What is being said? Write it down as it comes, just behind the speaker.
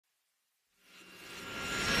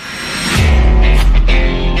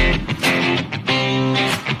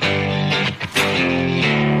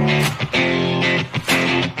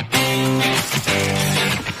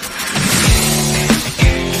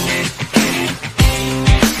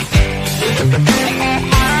Hi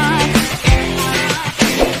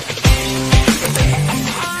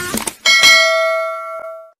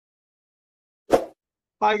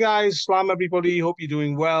guys, Slam everybody. Hope you're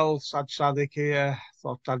doing well. Sadik here.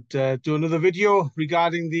 Thought I'd do another video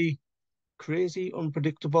regarding the crazy,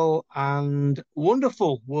 unpredictable, and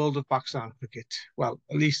wonderful world of Pakistan cricket. Well,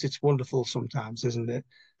 at least it's wonderful sometimes, isn't it?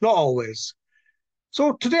 Not always.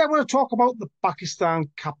 So today I'm going to talk about the Pakistan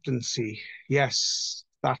captaincy. Yes,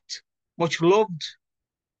 that much loved,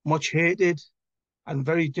 much hated, and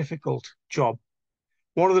very difficult job.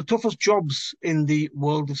 One of the toughest jobs in the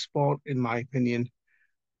world of sport, in my opinion.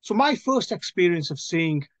 So my first experience of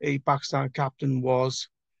seeing a Pakistan captain was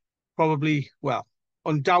probably, well,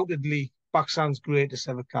 undoubtedly Pakistan's greatest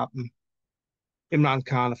ever captain, Imran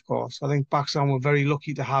Khan, of course. I think Pakistan were very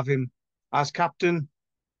lucky to have him as captain.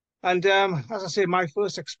 And as I say, my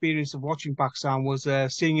first experience of watching Pakistan was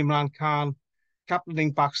seeing Imran Khan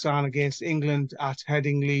captaining Pakistan against England at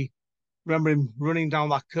Headingley. Remember him running down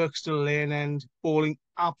that Kirkstall lane end, bowling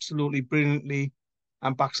absolutely brilliantly,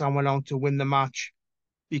 and Pakistan went on to win the match.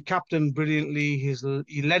 He captained brilliantly.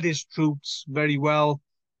 He led his troops very well.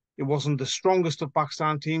 It wasn't the strongest of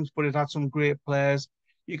Pakistan teams, but it had some great players.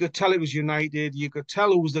 You could tell it was united. You could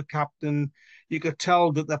tell who was the captain. You could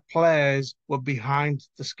tell that the players were behind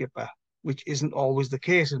the skipper, which isn't always the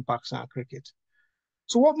case in Pakistan cricket.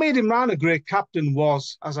 So what made Imran a great captain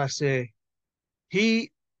was, as I say,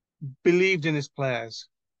 he believed in his players.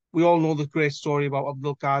 We all know the great story about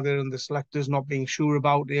Abdul Qadir and the selectors not being sure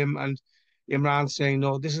about him, and Imran saying,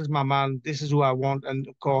 "No, this is my man. This is who I want." And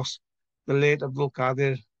of course, the late Abdul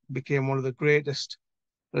Qadir became one of the greatest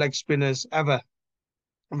leg spinners ever,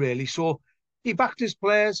 really. So he backed his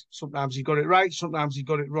players. Sometimes he got it right, sometimes he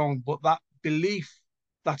got it wrong. But that belief,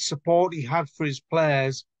 that support he had for his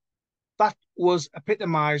players, that was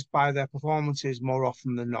epitomized by their performances more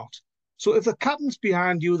often than not. So if the captain's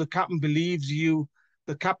behind you, the captain believes you,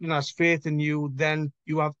 the captain has faith in you, then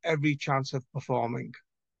you have every chance of performing.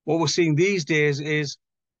 What we're seeing these days is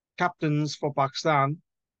captains for Pakistan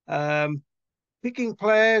um, picking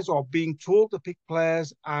players or being told to pick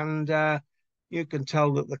players, and you can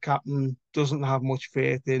tell that the captain doesn't have much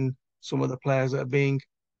faith in some of the players that are being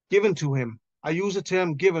given to him. I use the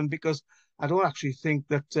term given because I don't actually think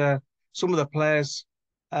that some of the players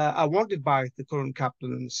are wanted by the current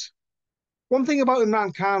captains. One thing about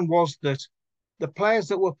Imran Khan was that the players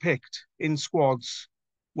that were picked in squads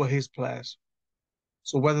were his players.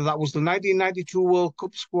 So whether that was the 1992 World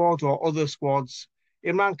Cup squad or other squads,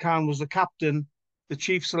 Imran Khan was the captain, the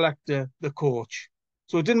chief selector, the coach.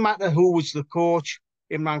 So it didn't matter who was the coach,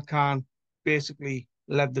 Imran Khan basically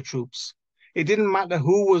led the troops. It didn't matter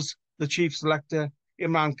who was the chief selector,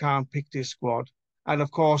 Imran Khan picked his squad. And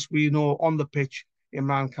of course, we know on the pitch,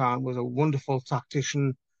 Imran Khan was a wonderful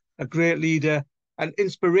tactician, a great leader, an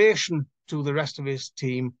inspiration to the rest of his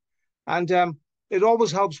team. And it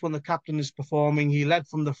always helps when the captain is performing. He led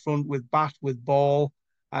from the front with bat, with ball,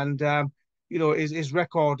 and his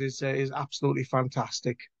record is absolutely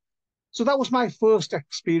fantastic. So that was my first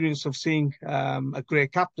experience of seeing a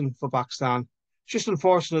great captain for Pakistan. It's just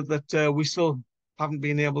unfortunate that we still haven't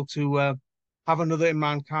been able to have another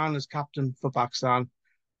Imran Khan as captain for Pakistan.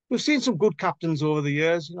 We've seen some good captains over the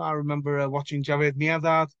years. You know, I remember watching Javed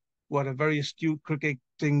Miandad, who had a very astute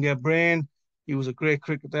cricketing brain. He was a great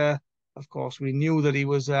cricketer. Of course, we knew that he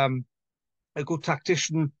was a good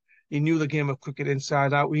tactician. He knew the game of cricket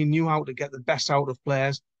inside out. He knew how to get the best out of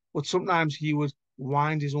players. But sometimes he would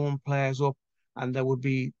wind his own players up, and there would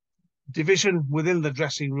be division within the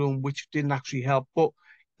dressing room, which didn't actually help. But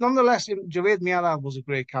nonetheless, Javed Miandad was a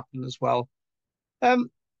great captain as well.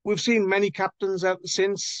 Um, we've seen many captains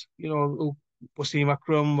since, you know, Wasim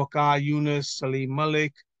Akram, Waqar Yunus, Salim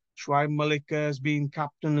Malik, Shoaib Malik has been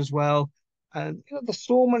captain as well. And you know, there's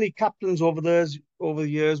so many captains over the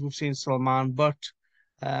years. We've seen Salman Butt,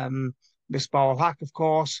 um, Misbah Haq, of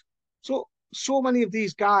course. So many of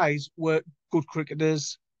these guys were good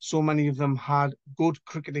cricketers. So many of them had good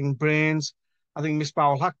cricketing brains. I think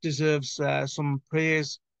Misbah Haq deserves some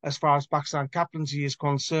praise as far as Pakistan captaincy is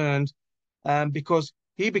concerned, because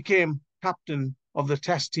he became captain of the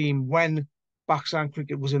Test team when Pakistan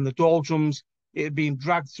cricket was in the doldrums. It had been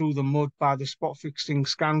dragged through the mud by the spot fixing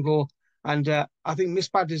scandal. And I think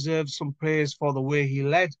Misbah deserves some praise for the way he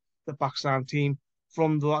led the Pakistan team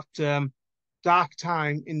from that dark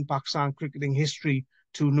time in Pakistan cricketing history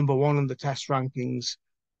to number one in the Test rankings.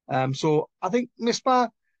 So I think Misbah,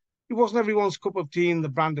 he wasn't everyone's cup of tea in the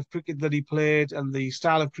brand of cricket that he played and the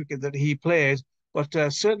style of cricket that he played, but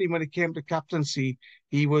certainly when it came to captaincy,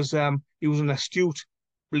 he was an astute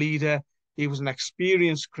leader. He was an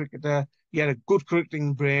experienced cricketer. He had a good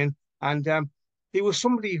cricketing brain, And he was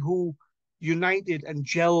somebody who united and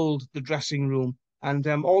gelled the dressing room, and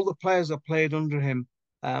all the players that played under him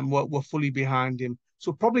were fully behind him.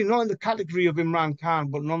 So probably not in the category of Imran Khan,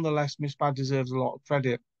 but nonetheless, Misbah deserves a lot of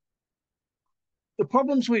credit. The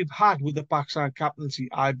problems we've had with the Pakistan captaincy,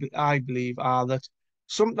 I believe, are that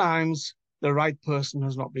sometimes the right person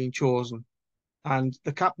has not been chosen, and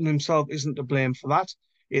the captain himself isn't to blame for that.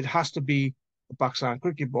 It has to be the Pakistan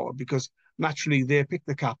Cricket Board because naturally they pick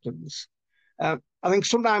the captains. I think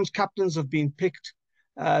sometimes captains have been picked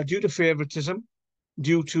due to favouritism,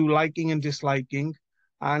 due to liking and disliking,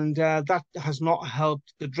 and that has not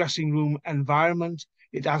helped the dressing room environment.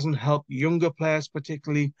 It hasn't helped younger players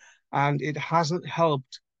particularly, and it hasn't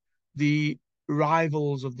helped the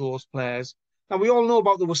rivals of those players. Now, we all know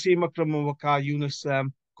about the Wasim Akram and Waqar Younis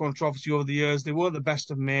controversy over the years. They were the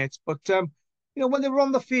best of mates, but when they were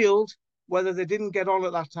on the field, whether they didn't get on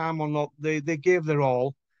at that time or not, they gave their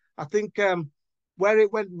all. I think where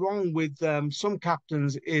it went wrong with some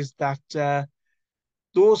captains is that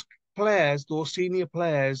those players, those senior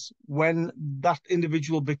players, when that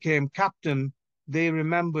individual became captain, they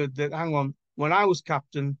remembered that, hang on, when I was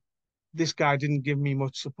captain, this guy didn't give me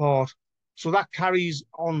much support. So that carries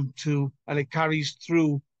on to, and it carries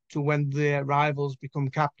through to when their rivals become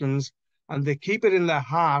captains, and they keep it in their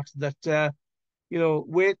heart that,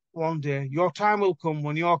 wait one day, your time will come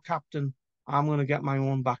when you're captain. I'm going to get my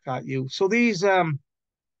own back at you. So this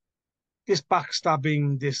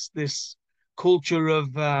backstabbing, this culture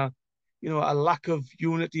of, a lack of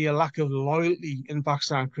unity, a lack of loyalty in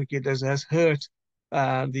Pakistan cricket has hurt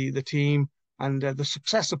the team and the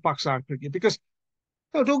success of Pakistan cricket because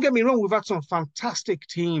no, don't get me wrong, we've had some fantastic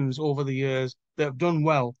teams over the years that have done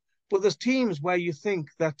well, but there's teams where you think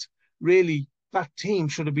that really that team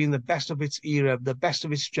should have been the best of its era, the best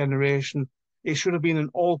of its generation. It should have been an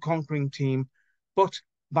all-conquering team. But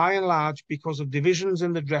by and large, because of divisions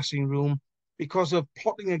in the dressing room, because of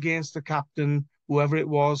plotting against the captain, whoever it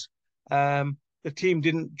was, the team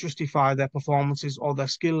didn't justify their performances or their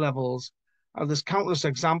skill levels. And there's countless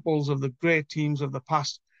examples of the great teams of the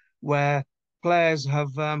past where players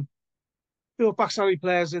have, Pakistani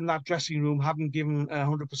players in that dressing room haven't given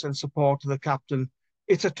 100% support to the captain.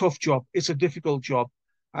 It's a tough job. It's a difficult job.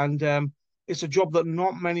 And it's a job that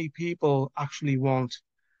not many people actually want.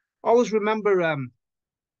 I always remember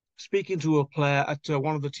speaking to a player at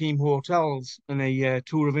one of the team hotels in a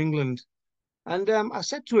tour of England. And I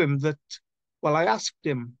said to him that, well, I asked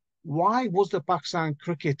him, why was the Pakistan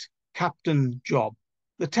cricket captain job,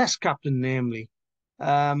 the test captain namely,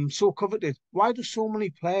 so coveted? Why do so many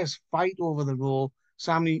players fight over the role?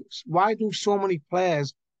 Why do so many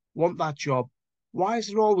players want that job? Why is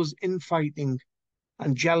there always infighting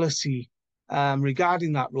and jealousy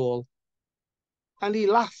regarding that role? And he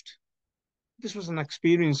laughed. This was an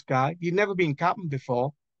experienced guy. He'd never been captain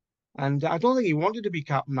before. And I don't think he wanted to be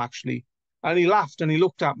captain, actually. And he laughed and he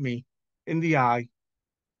looked at me in the eye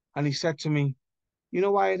and he said to me, you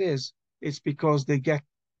know why it is? It's because they get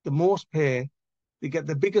the most pay, they get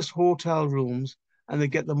the biggest hotel rooms, and they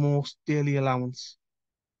get the most daily allowance.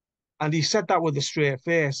 And he said that with a straight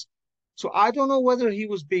face. So I don't know whether he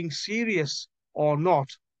was being serious or not,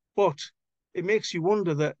 but it makes you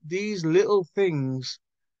wonder that these little things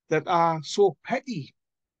that are so petty,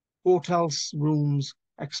 hotels rooms,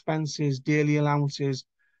 expenses, daily allowances,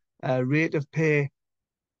 rate of pay,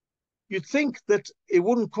 you'd think that it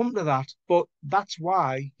wouldn't come to that, but that's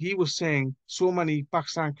why he was saying so many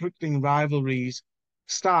Pakistan cricketing rivalries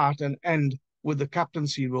start and end with the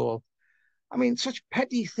captaincy role. I mean, such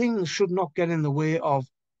petty things should not get in the way of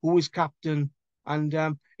who is captain, and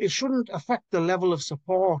it shouldn't affect the level of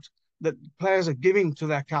support that players are giving to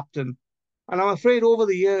their captain. And I'm afraid over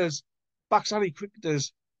the years, Pakistani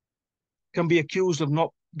cricketers can be accused of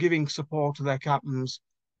not giving support to their captains.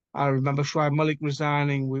 I remember Shoaib Malik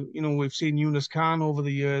resigning. We've seen Yunus Khan over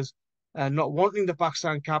the years not wanting the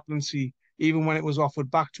Pakistan captaincy, even when it was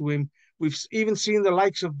offered back to him. We've even seen the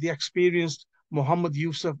likes of the experienced Mohammad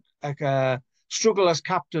Yusuf struggle as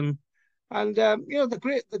captain. And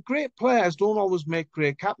the great players don't always make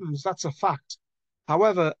great captains. That's a fact.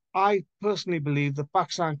 However, I personally believe that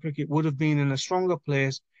Pakistan cricket would have been in a stronger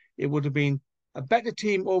place. It would have been a better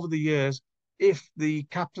team over the years if the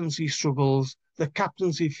captaincy struggles, the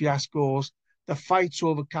captaincy fiascos, the fights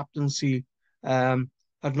over captaincy had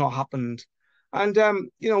not happened. And,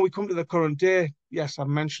 we come to the current day. Yes, I've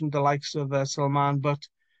mentioned the likes of Salman, but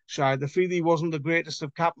Shahid Afridi wasn't the greatest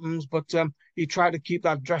of captains, but he tried to keep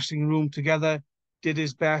that dressing room together, did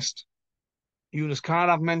his best. Yunus Khan,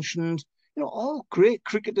 I've mentioned, all great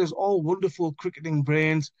cricketers, all wonderful cricketing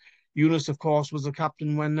brains. Yunus, of course, was the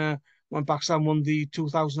captain when when Pakistan won the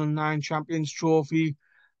 2009 Champions Trophy.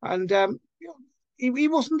 And he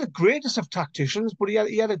wasn't the greatest of tacticians, but he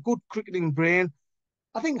had a good cricketing brain.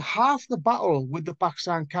 I think half the battle with the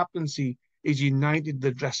Pakistan captaincy is united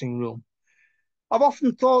the dressing room. I've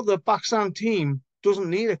often thought the Pakistan team doesn't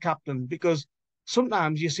need a captain because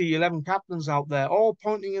sometimes you see 11 captains out there all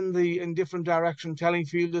pointing in different direction, telling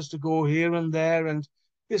fielders to go here and there, and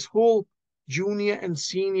this whole junior and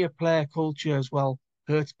senior player culture as well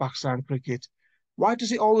hurts Pakistan cricket. Why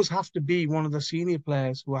does it always have to be one of the senior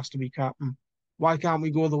players who has to be captain? Why can't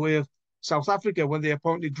we go the way of South Africa when they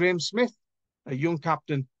appointed Graham Smith, a young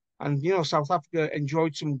captain? And South Africa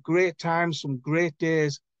enjoyed some great times, some great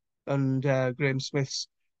days and Graham Smith's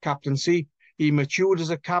captaincy. He matured as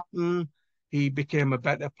a captain. He became a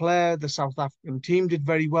better player. The South African team did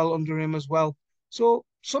very well under him as well. So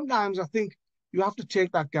sometimes I think you have to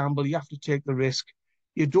take that gamble. You have to take the risk.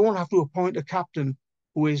 You don't have to appoint a captain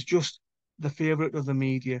who is just the favourite of the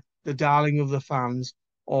media, the darling of the fans,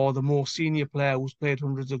 or the more senior player who's played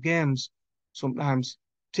hundreds of games. Sometimes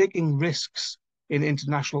taking risks in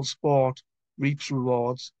international sport reaps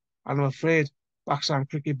rewards. And I'm afraid Pakistan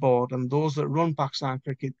Cricket Board and those that run Pakistan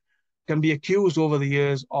cricket can be accused over the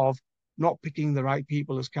years of not picking the right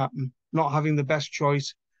people as captain, not having the best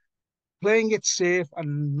choice, playing it safe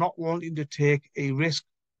and not wanting to take a risk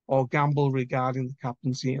or gamble regarding the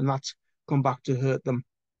captaincy. And that's come back to hurt them.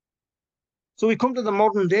 So we come to the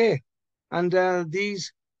modern day and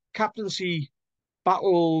these captaincy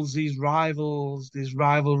battles, these rivals, these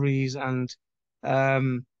rivalries and,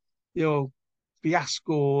 um, you know,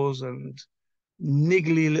 fiascos and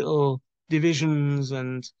niggly little divisions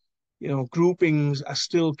and groupings are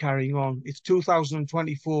still carrying on. It's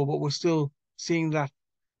 2024, but we're still seeing that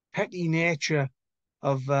petty nature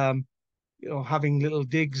of having little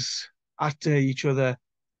digs at each other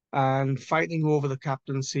and fighting over the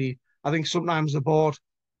captaincy. I think sometimes the board,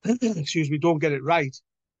 excuse me, don't get it right,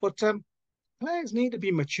 but players need to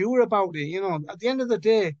be mature about it. At the end of the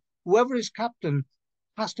day, whoever is captain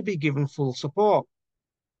has to be given full support.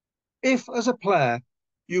 If, as a player,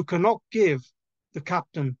 you cannot give the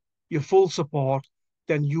captain your full support,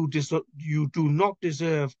 then you do not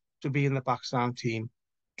deserve to be in the Pakistan team.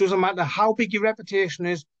 Doesn't matter how big your reputation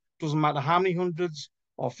is, doesn't matter how many hundreds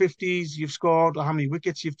or 50s you've scored, or how many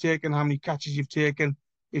wickets you've taken, how many catches you've taken.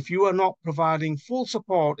 If you are not providing full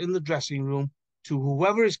support in the dressing room to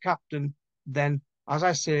whoever is captain, then, as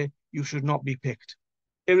I say, you should not be picked,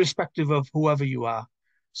 irrespective of whoever you are.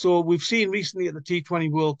 So we've seen recently at the T20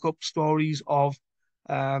 World Cup stories of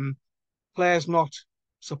um, players not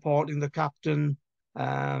supporting the captain,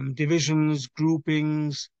 divisions,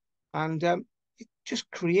 groupings, and it just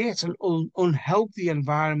creates an unhealthy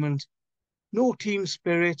environment. No team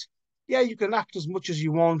spirit. Yeah, you can act as much as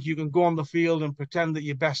you want. You can go on the field and pretend that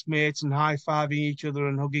you're best mates and high-fiving each other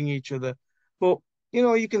and hugging each other. But,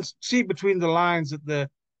 you can see between the lines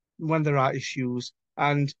when there are issues.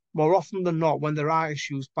 And more often than not, when there are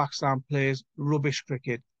issues, Pakistan plays rubbish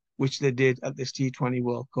cricket, which they did at this T20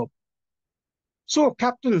 World Cup. So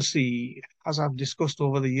captaincy, as I've discussed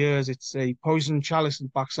over the years, it's a poison chalice in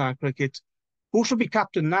Pakistan cricket. Who should be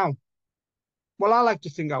captain now? Well, I like to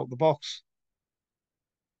think out the box.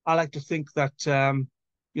 I like to think that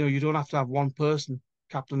you don't have to have one person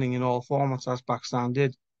captaining in all formats as Pakistan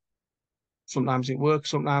did. Sometimes it works,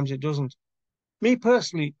 sometimes it doesn't. Me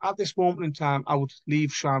personally, at this moment in time, I would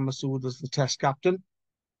leave Shan Masood as the Test captain.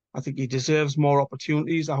 I think he deserves more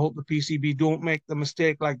opportunities. I hope the PCB don't make the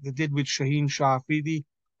mistake like they did with Shaheen Shah Afridi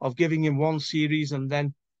of giving him one series and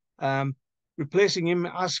then um, replacing him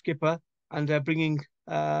as skipper and bringing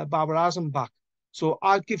Babar Azam back. So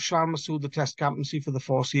I'd give Shan Masood the Test captaincy for the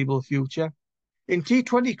foreseeable future. In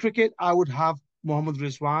T20 cricket, I would have Mohammad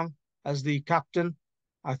Rizwan as the captain.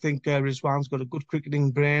 I think Rizwan's got a good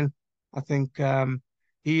cricketing brain. I think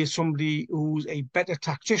he is somebody who's a better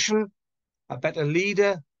tactician, a better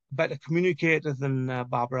leader, a better communicator than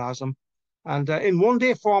Babar Azam. And in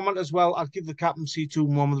one-day format as well, I'd give the captaincy to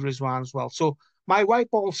Mohammad Rizwan as well. So my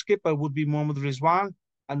white ball skipper would be Mohammad Rizwan,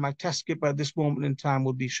 and my test skipper at this moment in time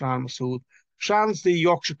would be Shan Masood. Shan's the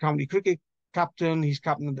Yorkshire County Cricket captain. He's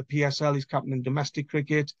captain of the PSL. He's captain in domestic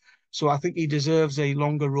cricket. So I think he deserves a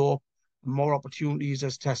longer rope, more opportunities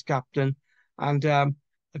as test captain. And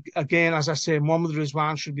again, as I say, Mohammad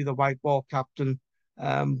Rizwan should be the white ball captain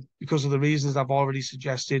because of the reasons I've already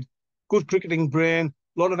suggested. Good cricketing brain,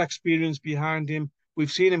 a lot of experience behind him.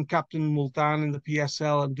 We've seen him captain Multan in the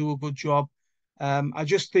PSL and do a good job. I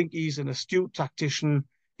just think he's an astute tactician.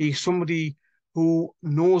 He's somebody who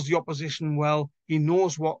knows the opposition well. He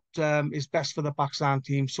knows what is best for the Pakistan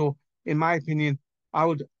team. So, in my opinion, I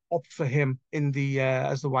would opt for him in the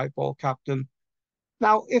as the white ball captain.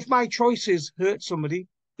 Now, if my choices hurt somebody,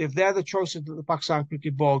 if they're the choices that the Pakistan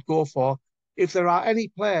Cricket Board go for, if there are any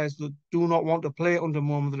players that do not want to play under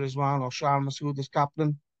Mohammad Rizwan or Shah Masood as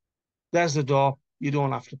captain, there's the door. You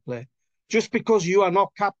don't have to play. Just because you are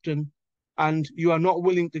not captain and you are not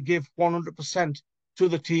willing to give 100% to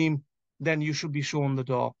the team, then you should be shown the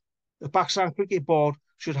door. The Pakistan Cricket Board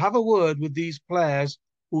should have a word with these players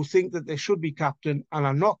who think that they should be captain and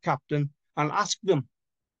are not captain and ask them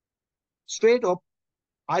straight up,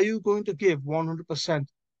 are you going to give 100%?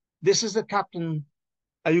 This is the captain.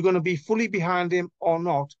 Are you going to be fully behind him or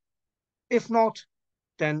not? If not,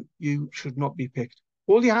 then you should not be picked.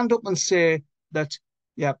 Hold your hand up and say that,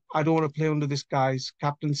 yeah, I don't want to play under this guy's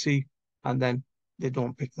captaincy, and then they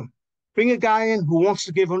don't pick them. Bring a guy in who wants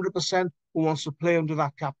to give 100%, who wants to play under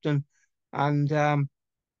that captain, and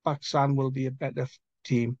Pakistan will be a better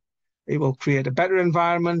team. It will create a better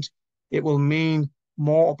environment. It will mean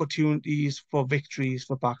more opportunities for victories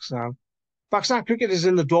for Pakistan. Pakistan cricket is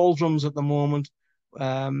in the doldrums at the moment,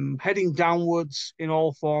 heading downwards in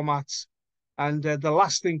all formats. And the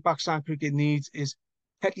last thing Pakistan cricket needs is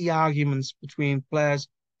petty arguments between players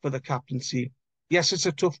for the captaincy. Yes, it's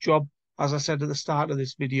a tough job, as I said at the start of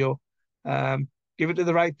this video. Give it to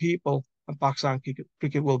the right people, and Pakistan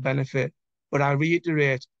cricket will benefit. But I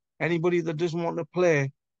reiterate, anybody that doesn't want to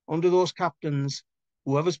play under those captains,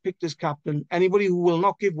 whoever's picked as captain, anybody who will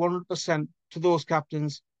not give 100% to those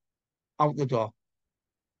captains, out the door.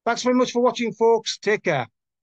 Thanks very much for watching, folks. Take care.